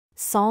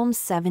Psalm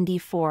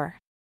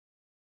 74.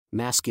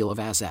 Maskil of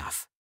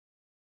Asaph.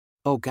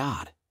 O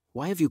God,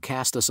 why have you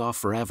cast us off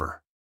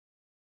forever?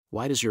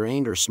 Why does your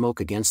anger smoke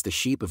against the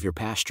sheep of your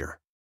pasture?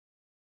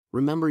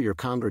 Remember your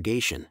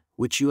congregation,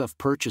 which you have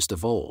purchased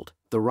of old,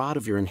 the rod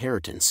of your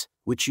inheritance,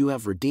 which you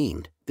have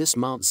redeemed, this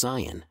Mount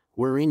Zion,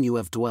 wherein you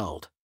have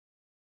dwelled.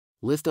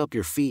 Lift up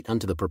your feet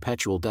unto the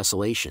perpetual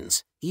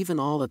desolations,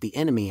 even all that the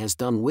enemy has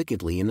done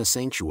wickedly in the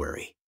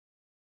sanctuary.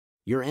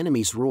 Your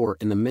enemies roar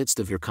in the midst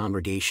of your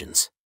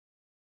congregations.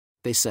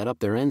 They set up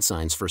their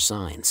ensigns for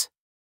signs.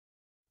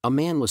 A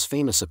man was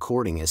famous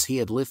according as he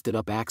had lifted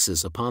up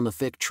axes upon the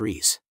thick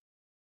trees.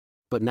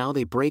 But now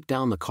they break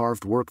down the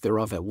carved work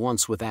thereof at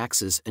once with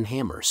axes and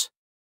hammers.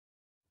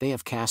 They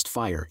have cast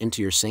fire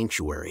into your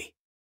sanctuary.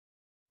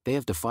 They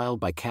have defiled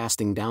by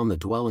casting down the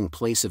dwelling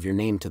place of your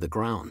name to the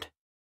ground.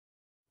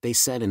 They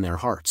said in their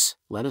hearts,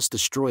 Let us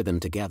destroy them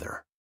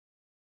together.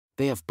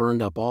 They have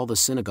burned up all the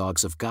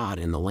synagogues of God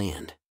in the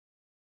land.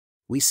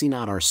 We see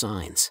not our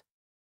signs.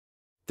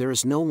 There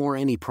is no more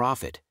any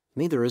prophet,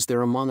 neither is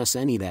there among us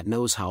any that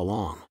knows how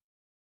long.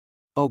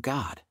 O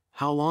God,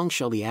 how long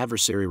shall the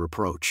adversary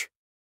reproach?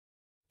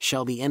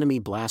 Shall the enemy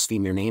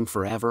blaspheme your name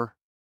forever?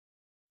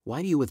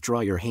 Why do you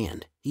withdraw your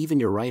hand, even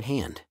your right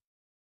hand?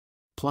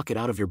 Pluck it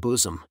out of your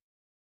bosom.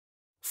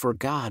 For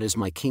God is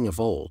my King of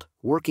old,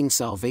 working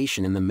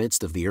salvation in the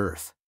midst of the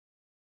earth.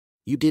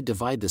 You did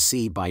divide the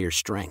sea by your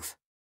strength.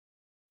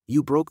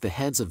 You broke the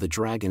heads of the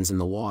dragons in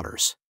the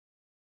waters.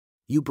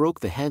 You broke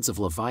the heads of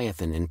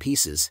Leviathan in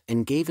pieces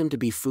and gave him to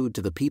be food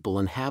to the people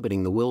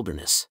inhabiting the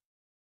wilderness.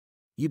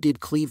 You did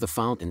cleave the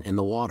fountain and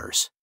the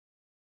waters.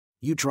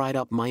 You dried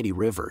up mighty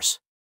rivers.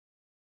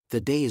 The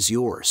day is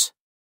yours.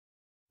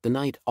 The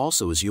night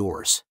also is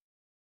yours.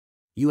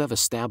 You have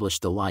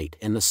established the light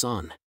and the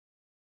sun.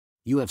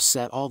 You have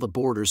set all the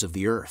borders of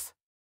the earth.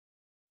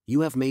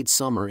 You have made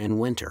summer and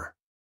winter.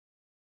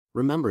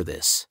 Remember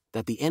this,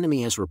 that the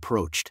enemy has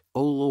reproached,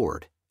 O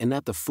Lord, and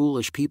that the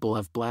foolish people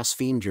have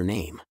blasphemed your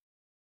name.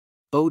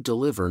 O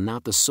deliver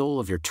not the soul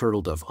of your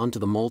turtledove unto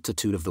the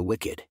multitude of the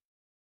wicked.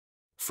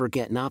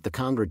 Forget not the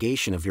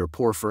congregation of your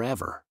poor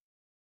forever.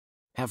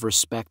 Have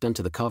respect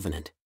unto the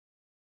covenant.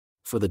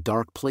 For the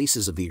dark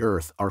places of the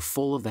earth are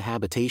full of the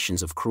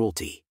habitations of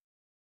cruelty.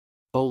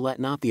 O let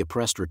not the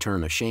oppressed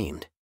return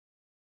ashamed.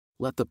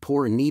 Let the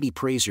poor and needy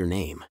praise your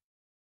name.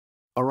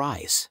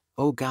 Arise,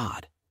 O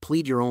God,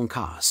 plead your own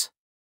cause.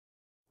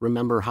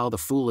 Remember how the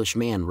foolish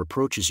man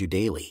reproaches you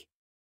daily.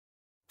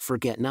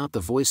 Forget not the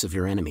voice of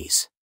your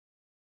enemies.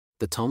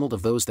 The tumult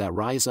of those that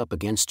rise up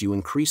against you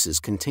increases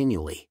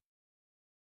continually.